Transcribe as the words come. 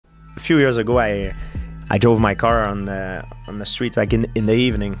A few years ago, I drove my car on the street, like in the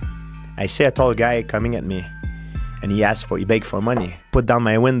evening. I see a tall guy coming at me, and he begged for money. Put down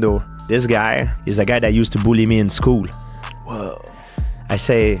my window. This guy is the guy that used to bully me in school. Whoa. I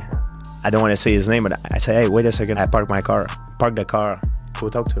say, I don't want to say his name, but I say, hey, wait a second. I park the car, go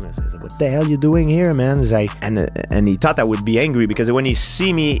talk to him. I say, what the hell you doing here, man? He's like, and he thought I would be angry because when he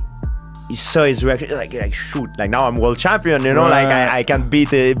see me, he saw his reaction, like shoot, like now I'm world champion, you know, right. like I can beat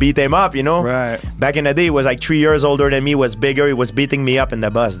him up, you know. Right. Back in the day, he was like 3 years older than me, was bigger, he was beating me up in the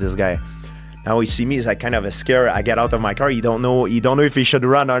bus, this guy. Now he see me, he's like kind of a scare. I get out of my car, he don't know if he should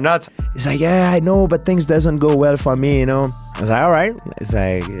run or not. He's like, yeah, I know, but things doesn't go well for me, you know. I was like, all right. It's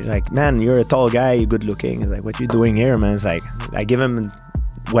like, man, you're a tall guy, you're good looking. He's like, what you doing here, man? It's like, I give him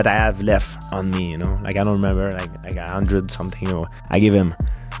what I have left on me, you know. Like I don't remember, like 100 something, you know. I give him.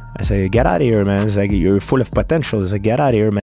 I say, get out of here, man. It's like, you're full of potential. It's like, get out of here, man.